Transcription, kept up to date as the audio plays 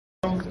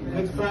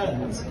good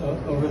friends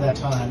over that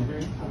time.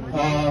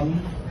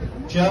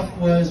 Jeff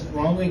was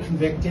wrongly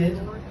convicted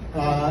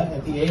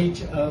at the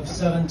age of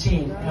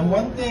 17. And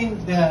one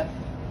thing that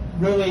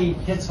really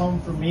hits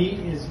home for me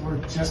is we're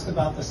just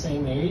about the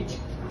same age.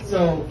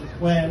 So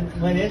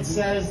when it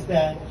says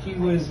that he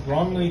was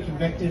wrongly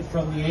convicted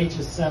from the age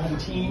of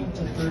 17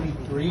 to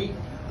 33,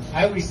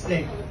 I always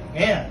think,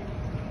 man,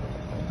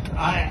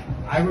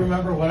 I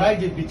remember what I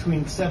did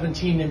between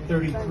 17 and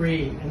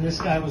 33, and this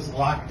guy was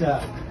locked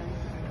up.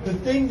 The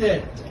thing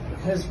that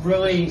has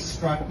really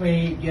struck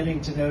me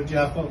getting to know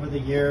Jeff over the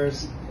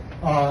years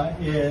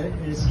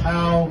is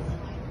how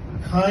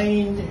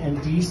kind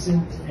and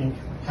decent and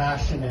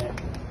compassionate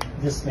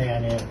this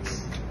man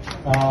is.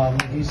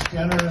 He's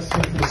generous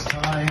with his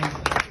time,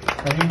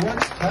 and he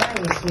works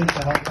tirelessly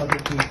to help other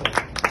people.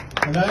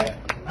 And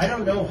I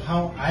don't know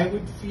how I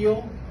would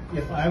feel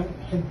if I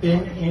had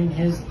been in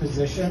his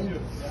position,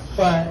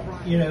 but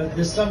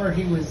this summer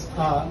he was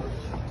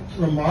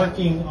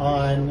remarking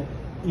on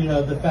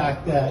the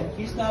fact that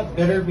he's not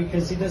bitter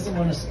because he doesn't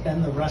want to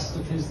spend the rest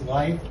of his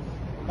life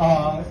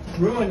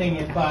ruining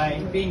it by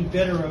being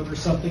bitter over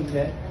something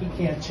that he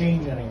can't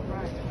change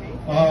anymore.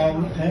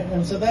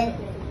 And so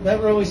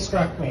that really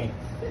struck me.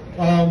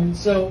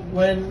 So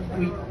when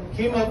we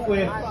came up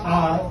with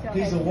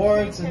these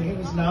awards and he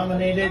was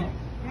nominated,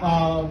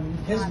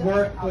 his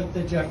work with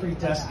the Jeffrey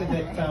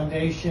Deskovic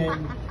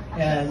Foundation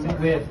and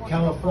with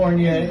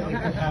California,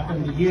 It Could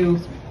Happen to You,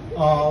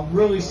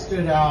 really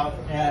stood out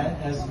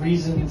as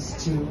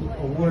reasons to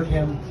award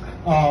him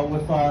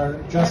with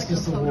our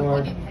Justice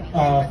Award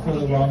for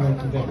the wrongly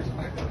convicted.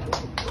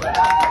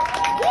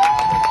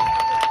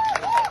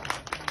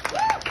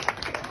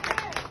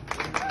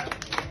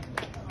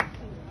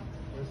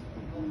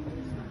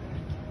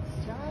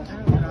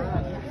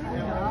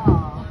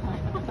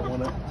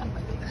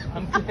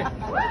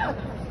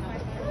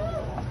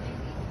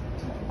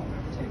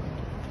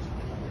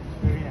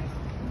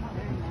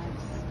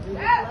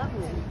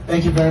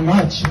 Thank you very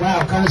much.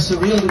 Wow, kind of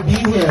surreal to be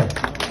here.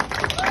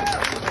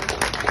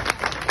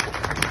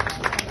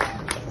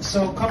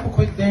 So a couple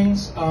quick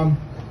things. I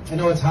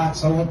know it's hot,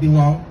 so I won't be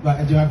long, but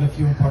I do have a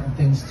few important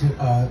things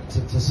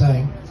to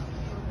say.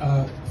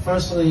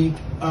 Firstly,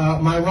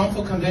 my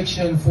wrongful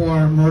conviction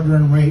for murder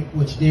and rape,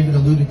 which David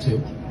alluded to,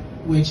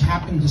 which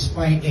happened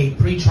despite a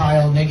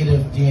pretrial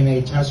negative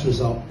DNA test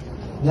result,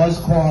 was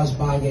caused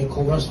by a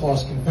coerced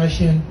false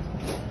confession,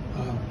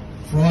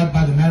 fraud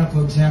by the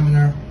medical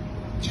examiner,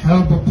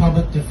 terrible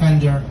public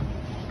defender,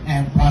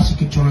 and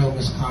prosecutorial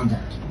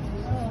misconduct.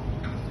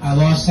 I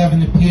lost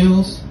 7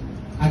 appeals.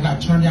 I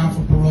got turned down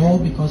for parole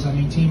because I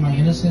maintained my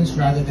innocence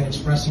rather than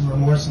expressing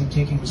remorse and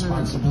taking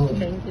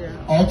responsibility.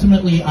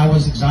 Ultimately, I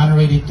was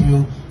exonerated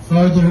through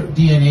further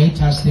DNA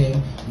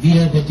testing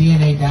via the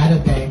DNA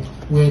data bank,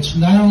 which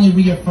not only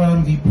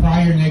reaffirmed the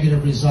prior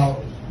negative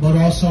result, but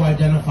also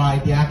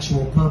identified the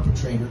actual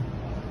perpetrator,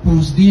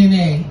 whose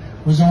DNA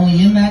was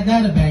only in that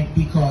data bank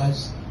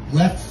because,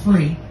 left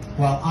free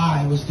while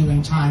I was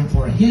doing time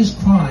for his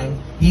crime,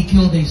 he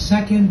killed a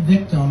second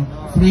victim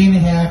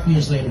 3.5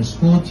 years later, a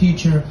school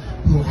teacher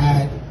who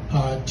had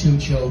 2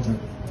 children.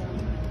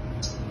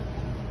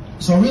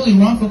 So really,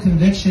 wrongful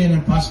conviction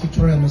and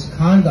prosecutorial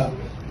misconduct,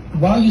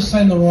 while you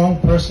send the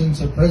wrong person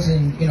to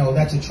prison,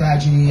 that's a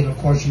tragedy, and of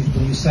course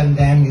when you send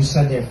them, you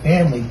send their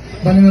family.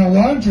 But in a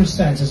larger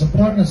sense, as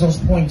important as those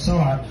points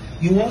are,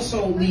 you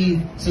also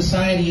leave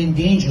society in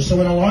danger. So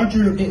in a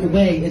larger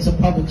way, it's a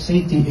public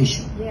safety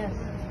issue. Yes.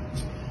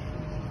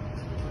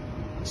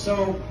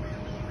 So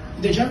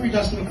the Jeffrey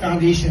Deskovic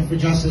Foundation for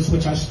Justice,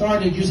 which I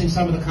started using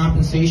some of the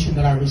compensation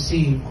that I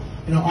received,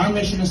 our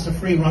mission is to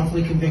free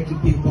wrongfully convicted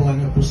people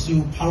and to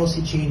pursue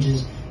policy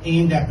changes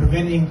aimed at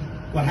preventing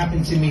what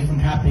happened to me from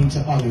happening to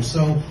others.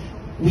 So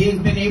we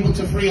have been able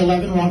to free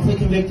 11 wrongfully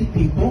convicted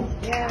people.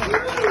 Yeah.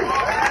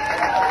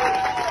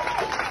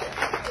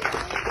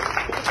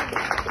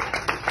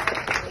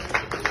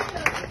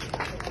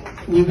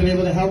 We've been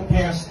able to help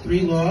pass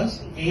 3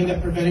 laws aimed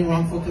at preventing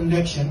wrongful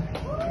conviction.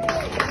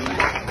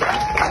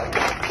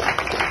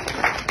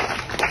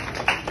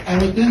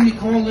 And within the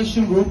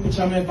coalition group, which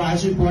I'm an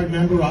advisory board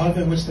member of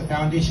and which the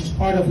foundation is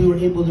part of, we were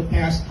able to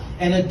pass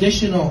an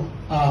additional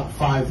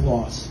 5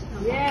 laws.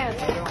 Yes.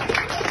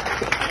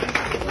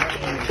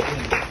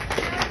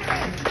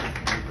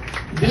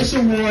 This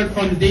award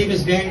from the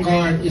Davis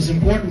Vanguard is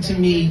important to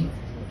me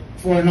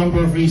for a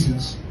number of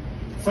reasons.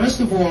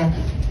 First of all,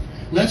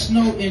 let's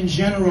note in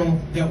general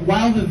that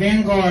while the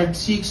Vanguard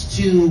seeks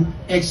to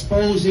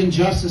expose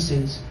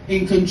injustices,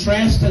 in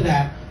contrast to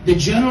that, the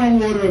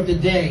general order of the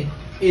day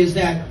is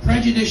that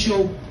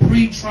prejudicial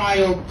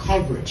pretrial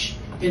coverage,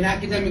 in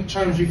academic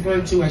terms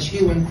referred to as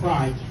hue and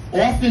cry,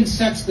 often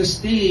sets the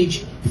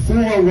stage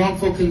for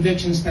wrongful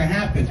convictions to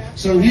happen.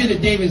 So here the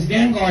Davis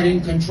Vanguard,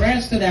 in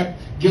contrast to that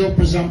guilt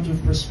presumptive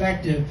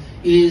perspective,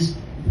 is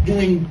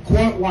doing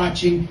court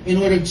watching in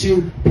order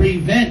to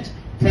prevent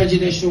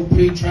prejudicial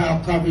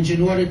pretrial coverage,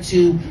 in order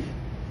to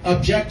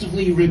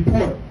objectively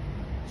report.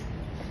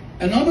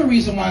 Another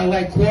reason why I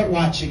like court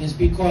watching is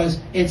because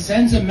it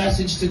sends a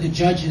message to the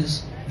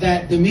judges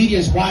that the media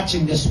is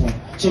watching this one.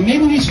 So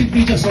maybe we should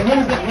be just a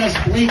little bit less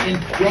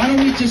blatant. Why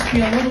don't we just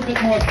be a little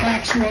bit more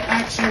factual,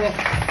 actual,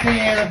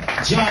 fair,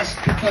 just,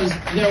 because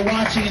they're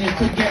watching and it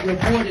could get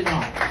reported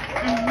on.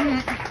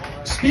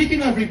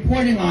 Speaking of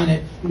reporting on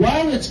it,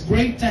 while it's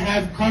great to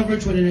have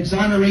coverage when an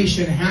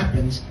exoneration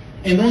happens,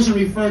 and those are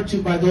referred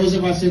to by those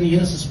of us in the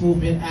Innocence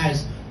Movement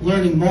as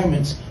learning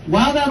moments,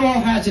 while that all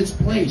has its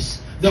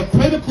place, the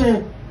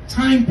critical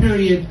time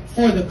period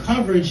for the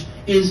coverage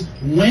is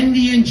when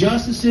the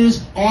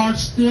injustices are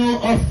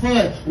still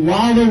afoot,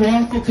 while the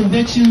wrongful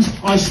convictions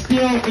are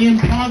still in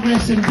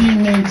progress and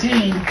being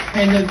maintained,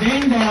 and the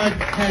Vanguard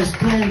has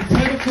thrown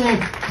critical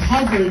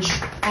coverage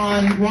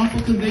on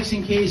wrongful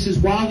conviction cases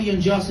while the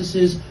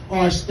injustices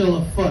are still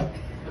afoot.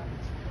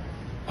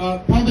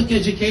 Public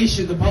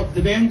education.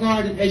 The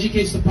Vanguard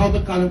educates the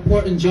public on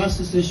important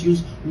justice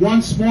issues.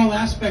 One small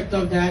aspect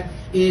of that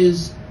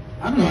is,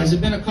 I don't know, has it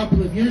been a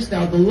couple of years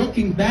now, the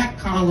looking back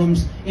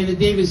columns in the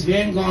Davis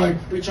Vanguard,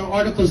 which are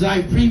articles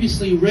I've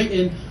previously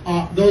written,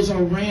 those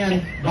are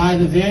ran by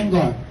the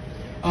Vanguard.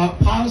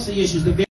 Policy issues.